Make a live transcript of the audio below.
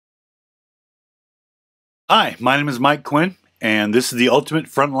Hi, my name is Mike Quinn, and this is the Ultimate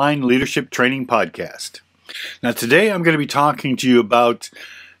Frontline Leadership Training Podcast. Now, today I'm going to be talking to you about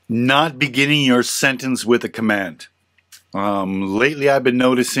not beginning your sentence with a command. Lately, I've been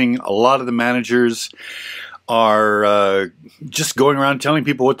noticing a lot of the managers are just going around telling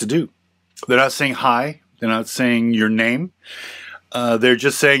people what to do. They're not saying hi. They're not saying your name. They're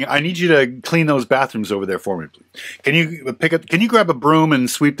just saying, I need you to clean those bathrooms over there for me, please. Can you grab a broom and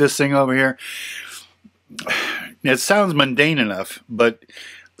sweep this thing over here? It sounds mundane enough, but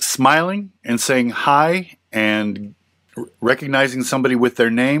smiling and saying hi and recognizing somebody with their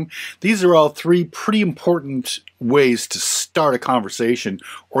name, these are all three pretty important ways to start a conversation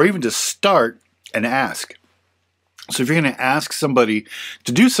or even to start an ask. So if you're going to ask somebody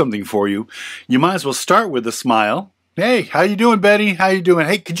to do something for you, you might as well start with a smile. Hey, how you doing, Betty? How you doing?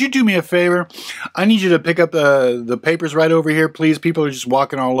 Hey, could you do me a favor? I need you to pick up the papers right over here, please. People are just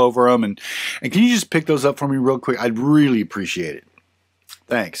walking all over them. And can you just pick those up for me real quick? I'd really appreciate it.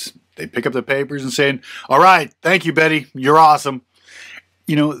 Thanks. They pick up the papers and saying, all right, thank you, Betty. You're awesome.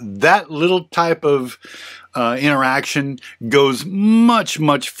 You know, that little type of interaction goes much,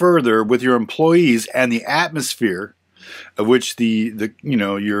 much further with your employees and the atmosphere of which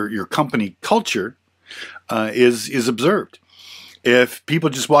your company culture is observed. If people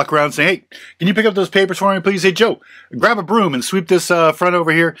just walk around and say, hey, can you pick up those papers for me, please? Hey, Joe, grab a broom and sweep this front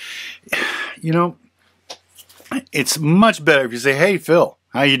over here. You know, it's much better if you say, hey, Phil,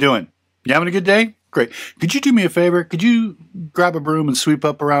 how you doing? You having a good day? Great. Could you do me a favor? Could you grab a broom and sweep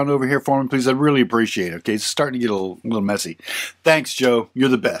up around over here for me, please? I'd really appreciate it. Okay, it's starting to get a little messy. Thanks, Joe. You're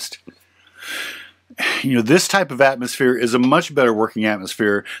the best. You know, this type of atmosphere is a much better working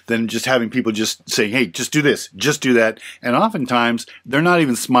atmosphere than just having people just saying, hey, just do this, just do that. And oftentimes, they're not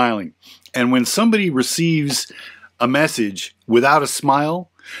even smiling. And when somebody receives a message without a smile,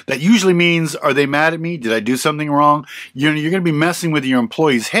 that usually means, are they mad at me? Did I do something wrong? You know, you're going to be messing with your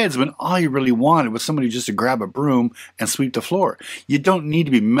employees' heads when all you really wanted was somebody just to grab a broom and sweep the floor. You don't need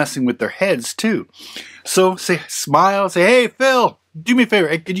to be messing with their heads, too. So smile, say, hey, Phil, do me a favor.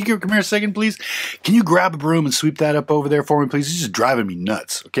 Hey, could you come here a second, please? Can you grab a broom and sweep that up over there for me, please? It's just driving me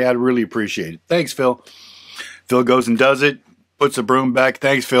nuts. Okay, I'd really appreciate it. Thanks, Phil. Phil goes and does it, puts the broom back.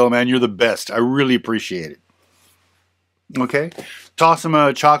 Thanks, Phil, man. You're the best. I really appreciate it. Okay, toss them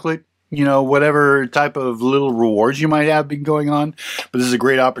a chocolate, you know, whatever type of little rewards you might have been going on. But this is a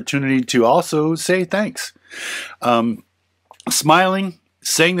great opportunity to also say thanks. Smiling,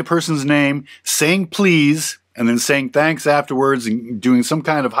 saying the person's name, saying please, and then saying thanks afterwards and doing some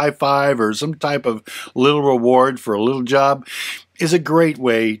kind of high five or some type of little reward for a little job is a great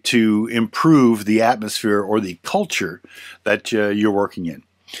way to improve the atmosphere or the culture that you're working in.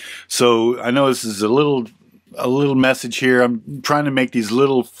 So I know this is a little message here. I'm trying to make these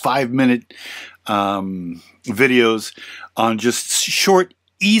little 5-minute videos on just short,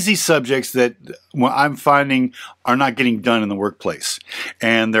 easy subjects that I'm finding are not getting done in the workplace.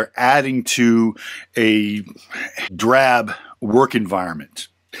 And they're adding to a drab work environment.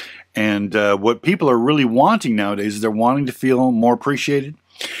 And what people are really wanting nowadays is they're wanting to feel more appreciated.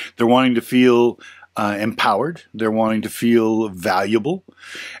 They're wanting to feel empowered. They're wanting to feel valuable.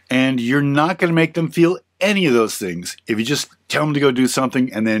 And you're not going to make them feel any of those things if you just tell them to go do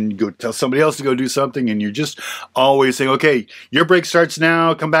something and then go tell somebody else to go do something, and you're just always saying, okay, your break starts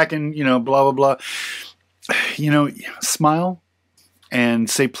now, come back and, you know, blah, blah, blah. You know, smile and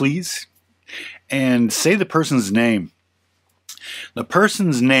say please and say the person's name. The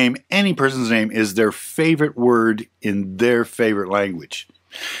person's name, any person's name, is their favorite word in their favorite language,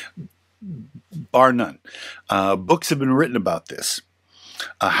 bar none. Books have been written about this.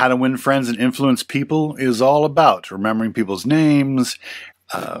 How to Win Friends and Influence People is all about remembering people's names,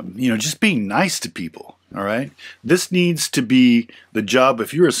 you know, just being nice to people, all right? This needs to be the job.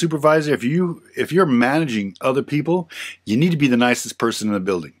 If you're a supervisor, if you're managing other people, you need to be the nicest person in the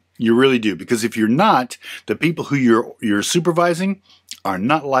building. You really do, because if you're not, the people who you're supervising are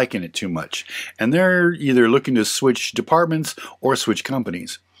not liking it too much. And they're either looking to switch departments or switch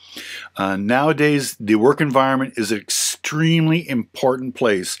companies. Nowadays, the work environment is an extremely important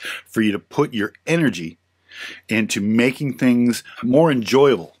place for you to put your energy into making things more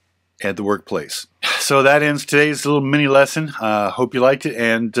enjoyable at the workplace. So that ends today's little mini lesson. Hope you liked it,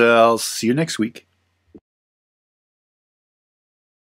 and I'll see you next week.